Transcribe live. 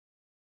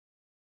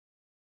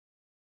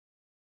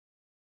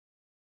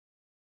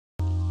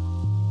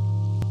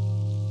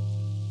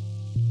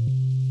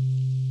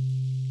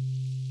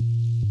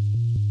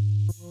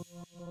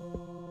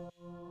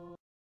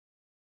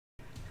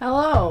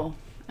Hello,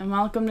 and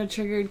welcome to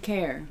Triggered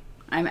Care.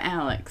 I'm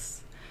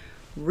Alex.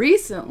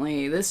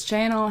 Recently, this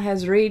channel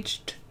has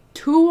reached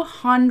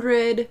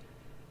 200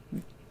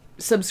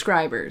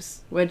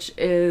 subscribers, which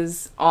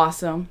is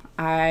awesome.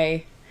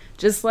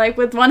 Just like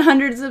with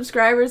 100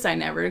 subscribers, I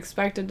never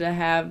expected to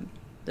have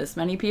this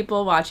many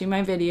people watching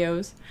my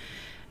videos.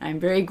 I'm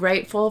very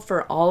grateful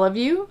for all of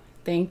you.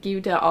 Thank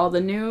you to all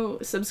the new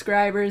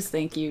subscribers.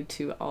 Thank you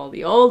to all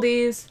the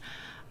oldies.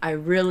 I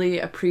really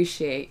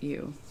appreciate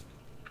you.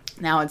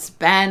 Now, it's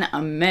been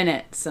a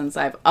minute since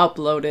I've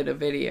uploaded a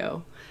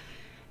video,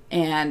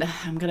 and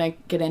I'm going to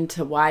get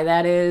into why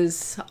that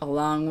is,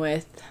 along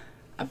with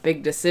a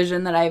big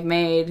decision that I've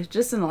made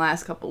just in the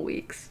last couple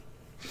weeks.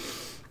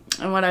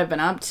 And what I've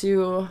been up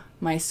to.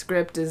 My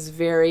script is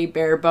very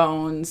bare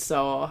bones,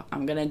 so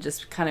I'm going to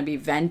just kind of be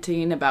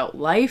venting about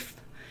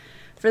life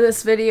for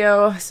this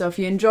video. So if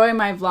you enjoy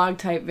my vlog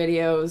type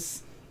videos,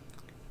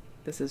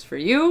 this is for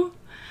you.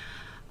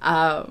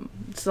 So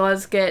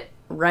let's get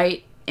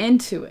right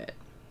into it.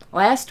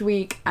 Last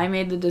week, I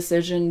made the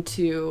decision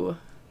to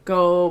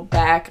go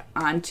back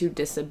onto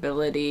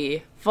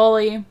disability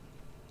fully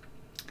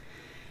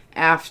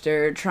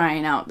after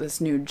trying out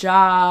this new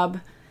job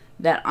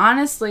that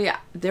honestly,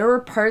 there were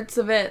parts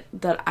of it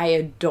that I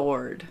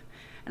adored.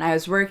 And I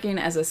was working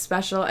as a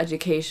special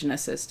education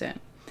assistant.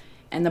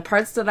 And the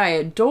parts that I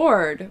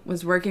adored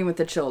was working with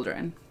the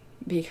children,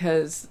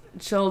 because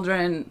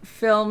children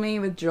fill me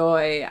with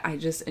joy. I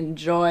just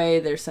enjoy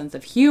their sense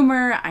of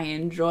humor. I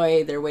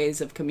enjoy their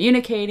ways of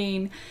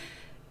communicating.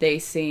 They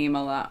seem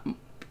a lot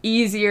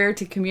easier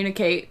to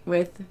communicate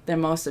with than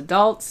most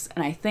adults.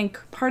 And I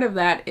think part of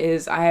that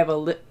is I have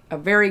a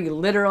very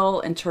literal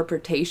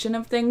interpretation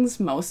of things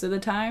most of the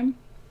time.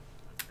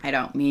 I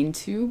don't mean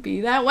to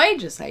be that way,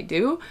 just I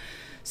do.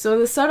 So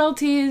the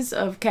subtleties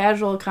of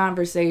casual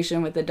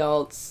conversation with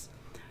adults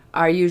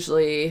are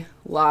usually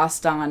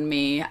lost on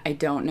me. I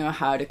don't know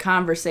how to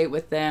conversate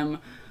with them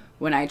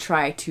when I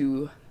try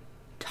to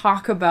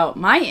talk about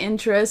my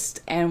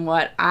interest and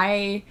what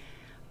I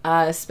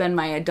spend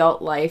my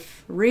adult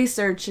life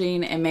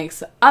researching. It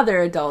makes other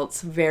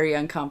adults very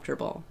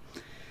uncomfortable.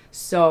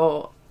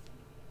 So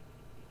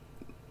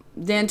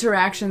the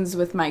interactions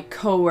with my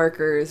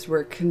coworkers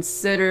were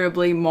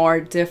considerably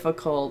more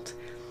difficult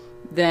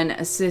than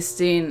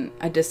assisting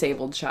a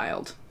disabled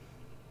child.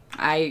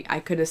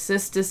 I could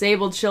assist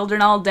disabled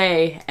children all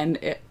day, and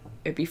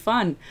it'd be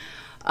fun.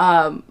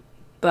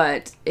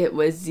 But it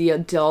was the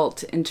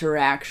adult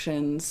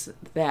interactions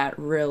that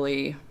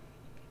really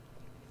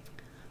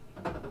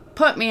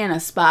put me in a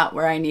spot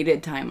where I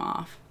needed time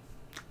off.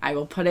 I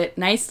will put it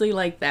nicely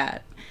like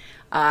that.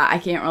 I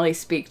can't really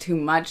speak too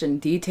much in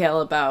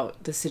detail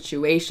about the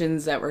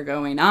situations that were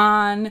going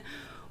on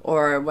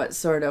or what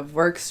sort of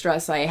work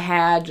stress I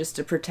had just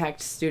to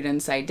protect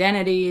students'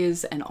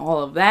 identities and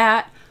all of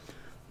that.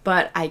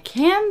 But I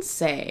can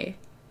say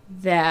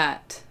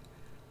that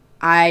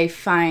I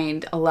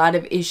find a lot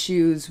of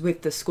issues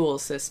with the school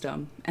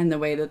system and the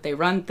way that they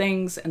run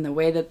things and the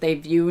way that they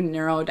view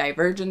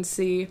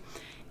neurodivergency.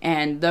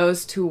 And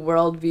those two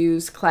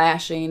worldviews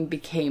clashing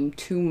became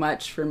too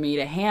much for me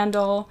to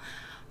handle.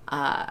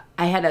 I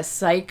had a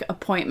psych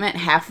appointment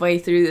halfway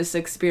through this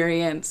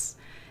experience,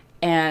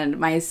 and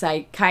my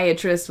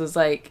psychiatrist was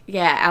like,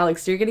 yeah,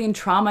 Alex, you're getting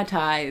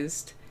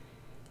traumatized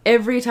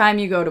every time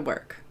you go to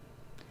work.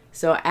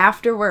 So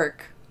after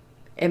work,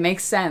 it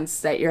makes sense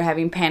that you're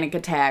having panic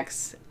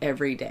attacks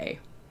every day.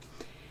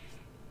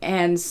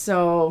 And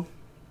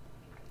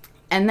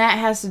that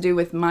has to do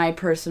with my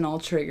personal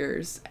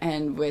triggers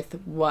and with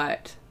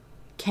what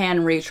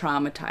can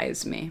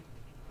re-traumatize me.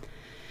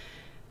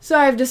 So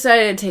I've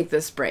decided to take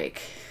this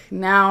break.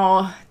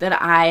 Now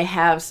that I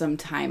have some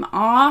time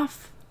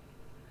off,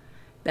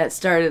 that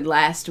started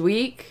last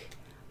week,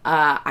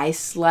 I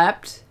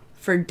slept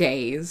for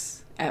days.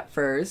 At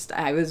first,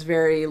 I was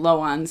very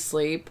low on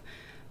sleep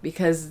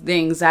because the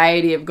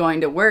anxiety of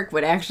going to work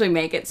would actually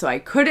make it so I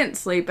couldn't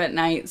sleep at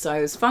night. So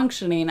I was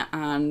functioning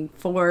on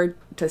 4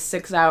 to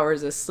 6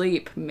 hours of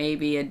sleep,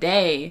 maybe a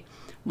day,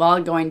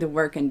 while going to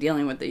work and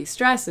dealing with these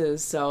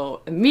stresses.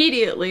 So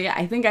immediately,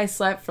 I think I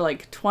slept for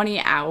like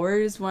 20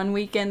 hours one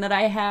weekend that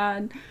I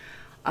had,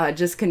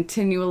 just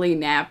continually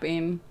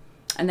napping.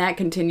 And that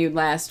continued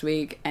last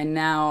week. And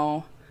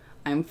now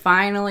I'm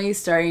finally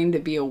starting to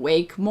be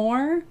awake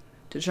more,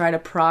 to try to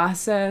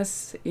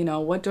process,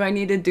 what do I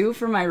need to do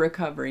for my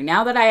recovery?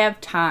 Now that I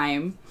have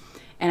time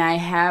and I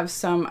have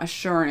some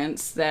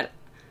assurance that,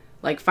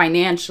 like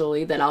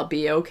financially, that I'll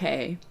be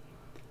okay,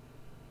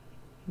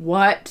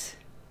 what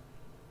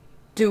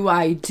do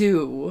I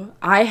do?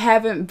 I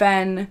haven't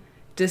been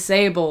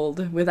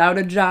disabled without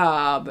a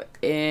job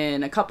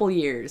in a couple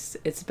years.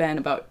 It's been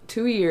about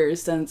 2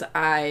 years since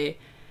I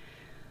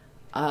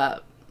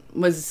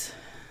was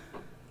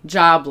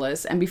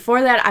jobless. And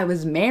before that, I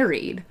was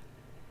married.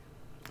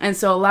 And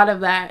so a lot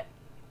of that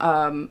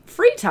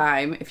free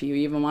time, if you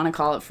even want to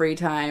call it free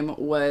time,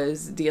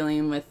 was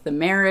dealing with the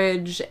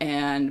marriage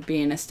and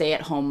being a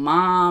stay-at-home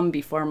mom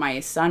before my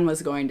son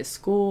was going to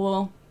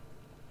school.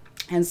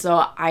 And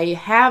so I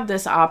have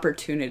this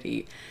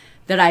opportunity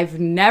that I've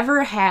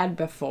never had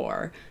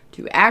before,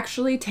 to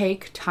actually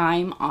take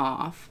time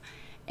off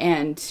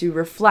and to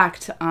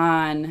reflect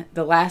on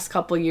the last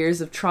couple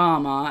years of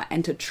trauma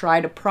and to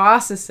try to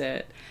process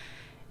it.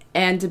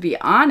 And to be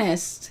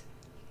honest,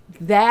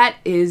 that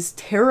is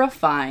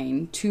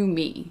terrifying to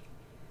me,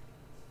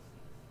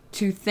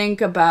 to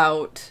think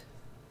about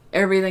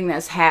everything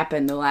that's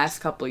happened the last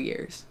couple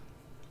years.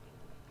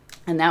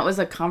 And that was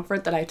a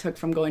comfort that I took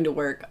from going to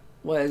work,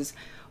 was,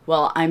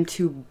 well, I'm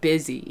too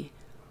busy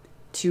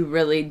to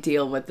really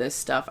deal with this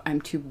stuff.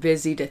 I'm too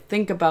busy to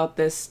think about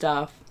this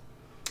stuff.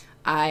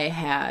 I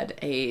had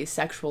a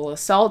sexual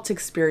assault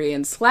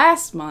experience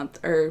last month,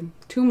 or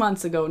 2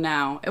 months ago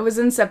now. It was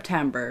in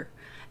September,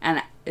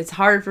 and it's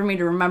hard for me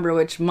to remember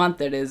which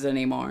month it is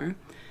anymore.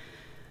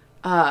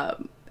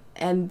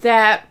 And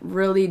that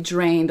really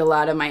drained a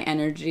lot of my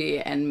energy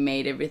and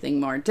made everything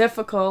more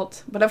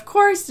difficult. But of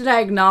course, did I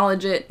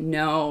acknowledge it?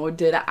 No.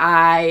 Did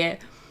I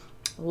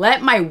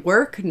let my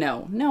work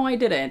know? No, I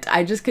didn't.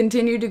 I just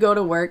continued to go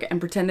to work and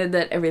pretended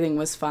that everything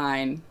was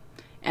fine.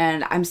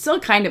 And I'm still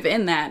kind of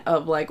in that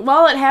of like,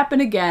 well, it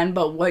happened again,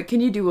 but what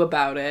can you do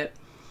about it?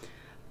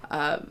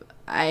 And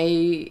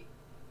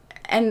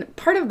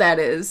part of that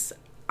is,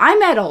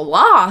 I'm at a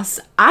loss.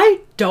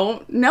 I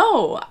don't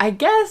know. I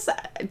guess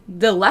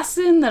the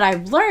lesson that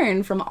I've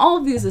learned from all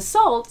of these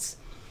assaults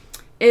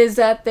is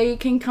that they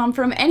can come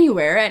from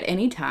anywhere at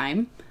any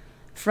time,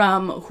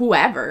 from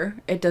whoever.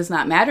 It does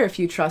not matter if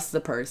you trust the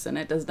person.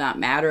 It does not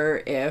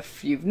matter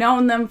if you've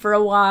known them for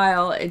a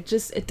while. It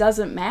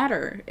doesn't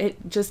matter.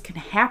 It just can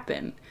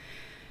happen.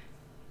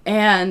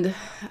 And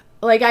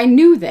like, I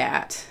knew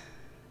that,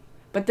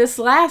 but this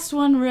last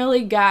one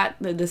really got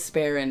the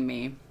despair in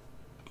me.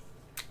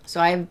 So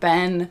I've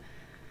been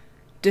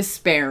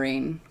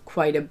despairing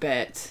quite a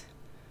bit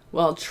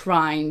while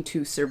trying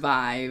to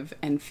survive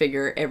and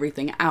figure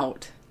everything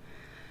out.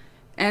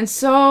 And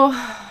so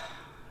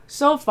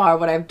far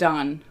what I've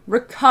done,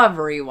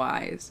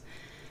 recovery-wise,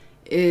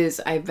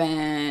 is I've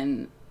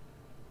been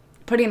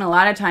putting a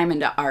lot of time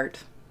into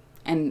art.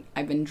 And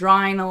I've been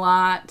drawing a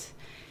lot.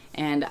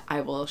 And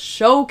I will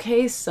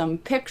showcase some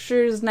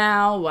pictures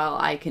now while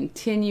I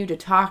continue to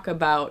talk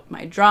about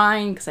my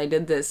drawing, because I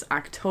did this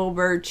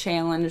October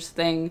challenge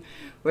thing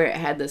where it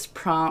had this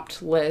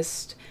prompt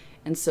list.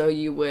 And so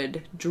you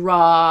would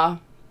draw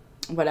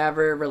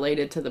whatever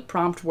related to the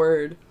prompt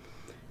word.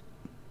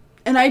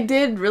 And I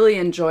did really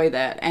enjoy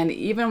that. And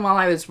even while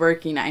I was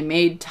working, I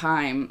made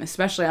time,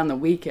 especially on the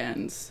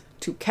weekends,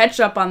 to catch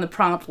up on the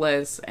prompt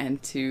list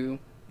and to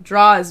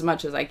draw as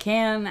much as I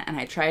can. And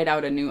I tried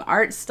out a new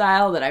art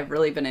style that I've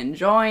really been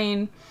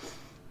enjoying,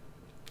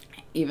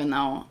 even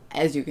though,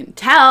 as you can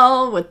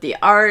tell with the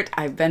art,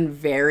 I've been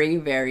very,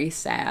 very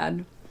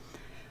sad.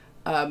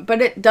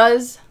 But it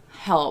does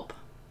help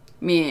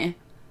me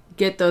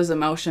get those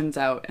emotions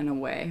out in a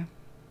way.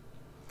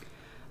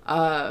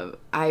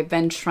 I've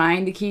been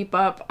trying to keep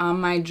up on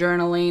my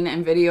journaling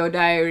and video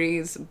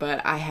diaries,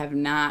 but I have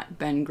not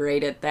been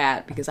great at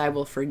that because I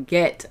will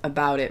forget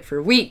about it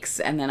for weeks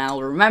and then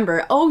I'll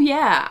remember, oh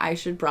yeah, I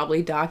should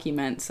probably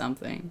document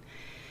something.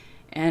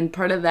 And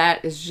part of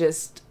that is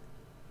just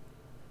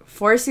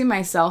forcing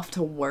myself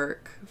to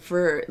work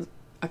for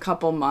a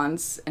couple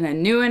months in a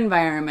new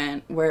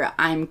environment where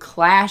I'm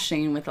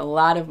clashing with a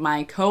lot of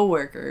my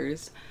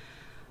coworkers.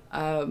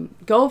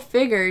 Go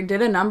figure,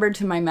 did a number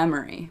to my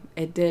memory.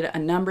 It did a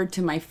number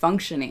to my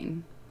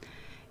functioning.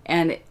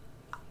 And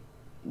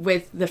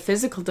with the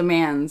physical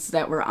demands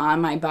that were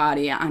on my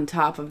body on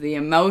top of the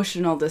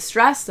emotional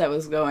distress that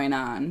was going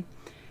on,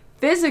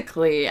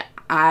 physically,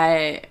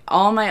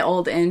 all my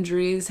old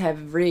injuries have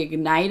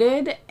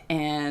reignited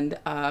and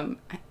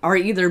are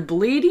either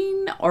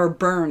bleeding or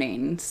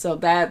burning. So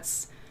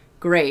that's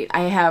great.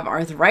 I have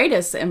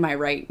arthritis in my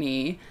right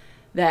knee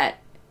that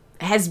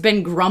has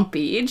been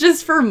grumpy.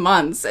 Just for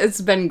months, it's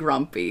been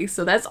grumpy.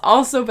 So that's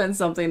also been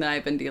something that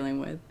I've been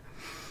dealing with.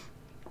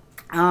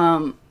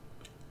 And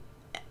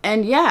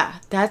yeah,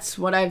 that's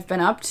what I've been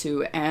up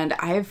to. And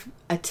I've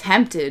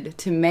attempted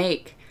to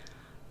make,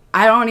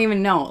 I don't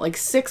even know, like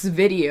 6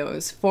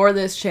 videos for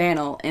this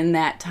channel in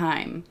that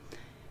time.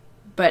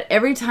 But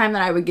every time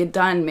that I would get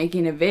done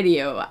making a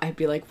video, I'd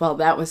be like, well,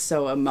 that was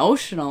so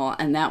emotional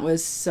and that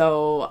was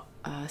so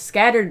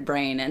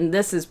scatterbrained, and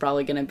this is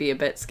probably going to be a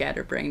bit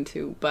scatterbrained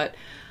too, but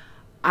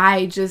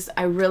I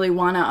really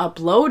want to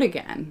upload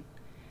again.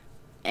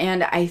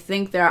 And I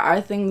think there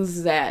are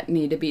things that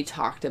need to be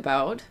talked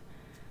about.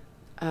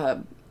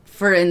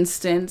 For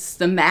instance,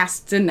 the mass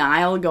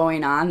denial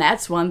going on.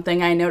 That's one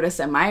thing I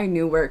notice at my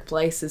new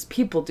workplace is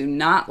people do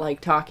not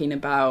like talking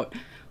about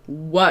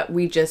what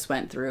we just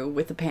went through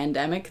with the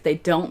pandemic. They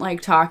don't like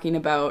talking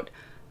about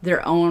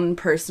their own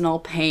personal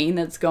pain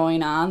that's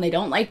going on. They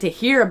don't like to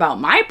hear about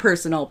my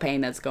personal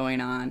pain that's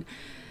going on.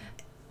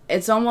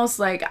 It's almost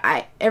like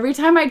every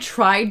time I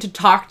tried to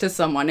talk to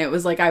someone, it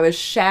was like I was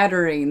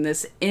shattering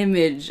this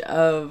image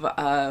of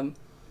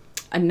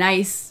a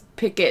nice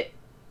picket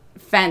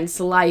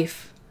fence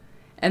life.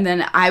 And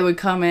then I would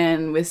come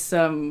in with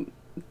some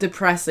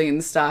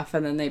depressing stuff,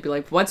 and then they'd be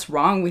like, what's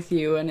wrong with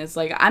you? And it's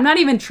like, I'm not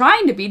even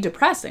trying to be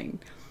depressing.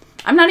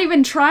 I'm not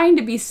even trying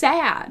to be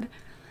sad.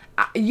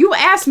 You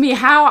asked me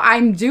how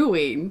I'm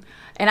doing,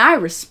 and I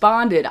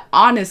responded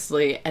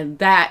honestly, and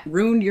that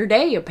ruined your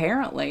day,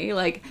 apparently.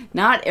 Like,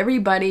 not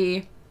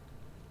everybody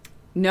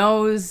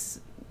knows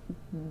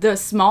the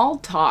small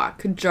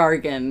talk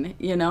jargon,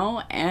 you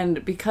know?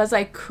 And because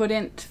I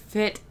couldn't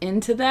fit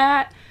into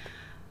that,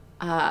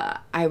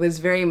 I was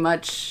very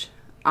much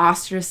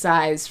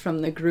ostracized from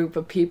the group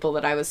of people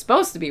that I was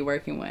supposed to be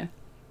working with.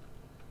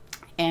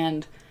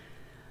 And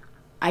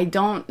I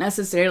don't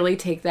necessarily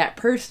take that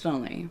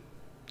personally.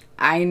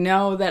 I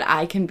know that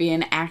I can be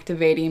an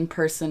activating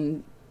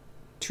person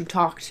to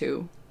talk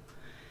to.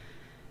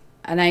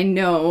 And I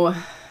know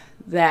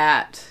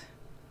that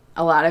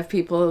a lot of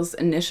people's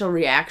initial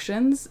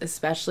reactions,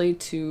 especially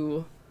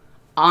to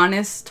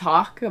honest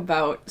talk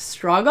about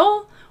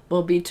struggle,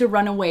 will be to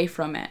run away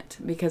from it,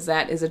 because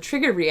that is a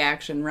trigger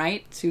reaction,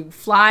 right? To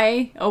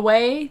fly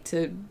away,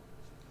 to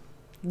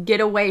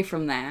get away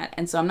from that.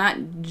 And so I'm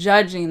not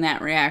judging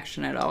that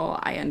reaction at all.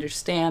 I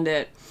understand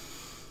it.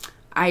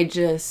 I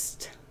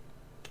just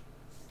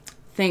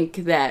think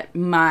that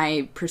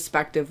my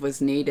perspective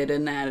was needed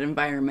in that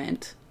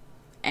environment,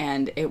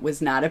 and it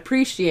was not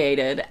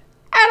appreciated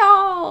at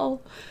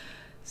all.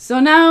 So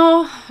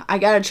now I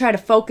gotta try to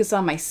focus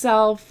on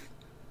myself,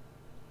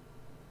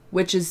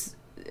 which is,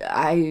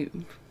 I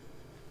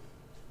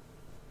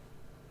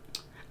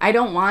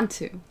don't want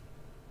to.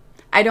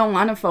 I don't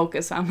want to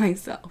focus on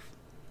myself.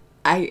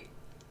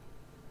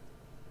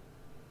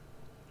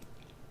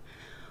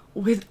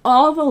 With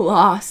all the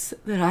loss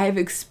that I've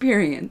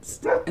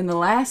experienced in the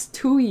last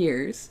 2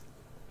 years,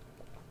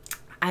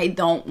 I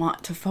don't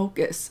want to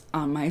focus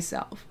on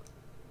myself.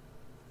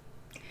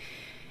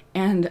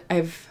 And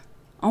I've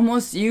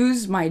almost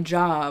used my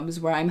jobs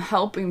where I'm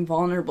helping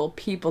vulnerable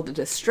people to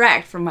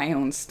distract from my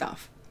own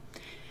stuff.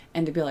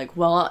 And to be like,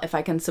 well, if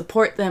I can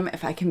support them,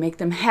 if I can make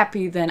them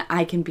happy, then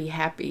I can be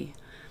happy.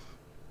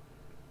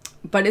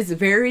 But it's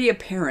very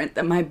apparent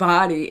that my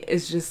body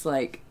is just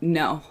like,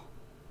 no.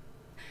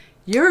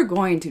 You're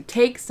going to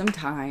take some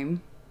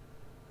time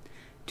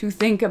to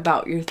think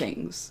about your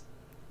things.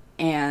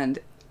 And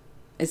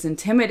it's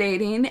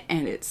intimidating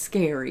and it's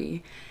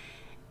scary.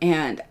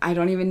 And I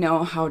don't even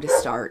know how to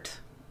start.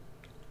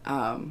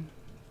 Other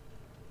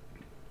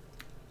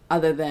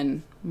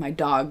than my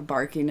dog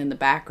barking in the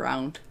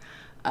background.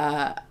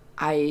 I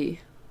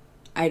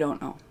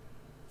don't know.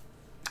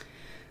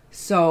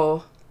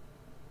 So,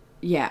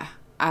 yeah.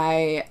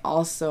 I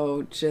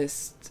also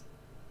just...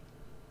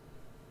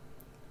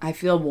 I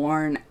feel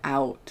worn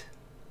out.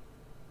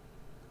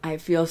 I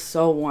feel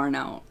so worn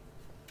out.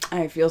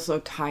 I feel so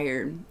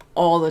tired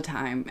all the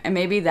time. And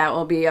maybe that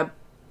will be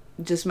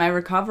just my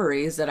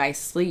recovery, is that I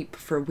sleep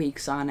for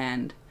weeks on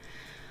end.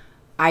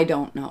 I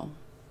don't know.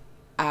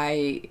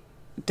 I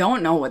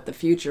don't know what the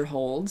future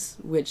holds,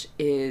 which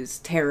is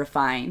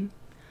terrifying.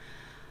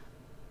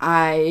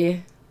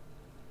 I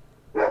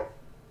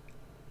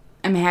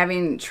am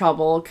having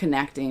trouble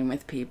connecting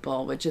with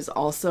people, which is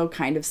also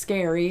kind of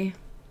scary.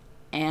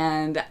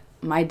 And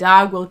my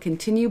dog will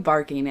continue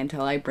barking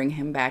until I bring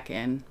him back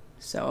in.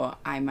 So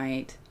I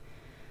might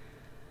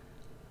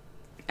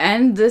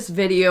end this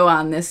video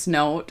on this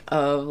note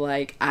of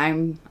like,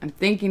 I'm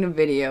thinking of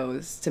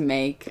videos to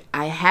make.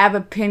 I have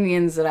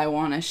opinions that I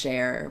want to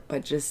share,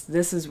 but just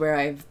this is where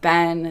I've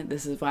been.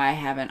 This is why I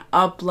haven't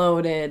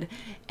uploaded.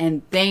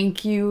 And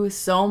thank you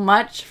so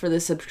much for the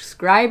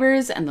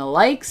subscribers and the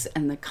likes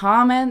and the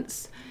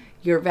comments.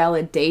 Your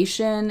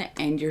validation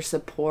and your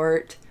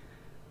support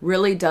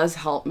really does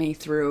help me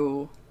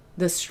through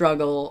the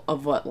struggle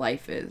of what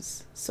life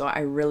is. So I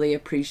really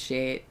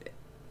appreciate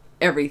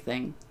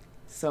everything.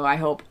 So I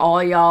hope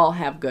all y'all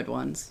have good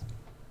ones.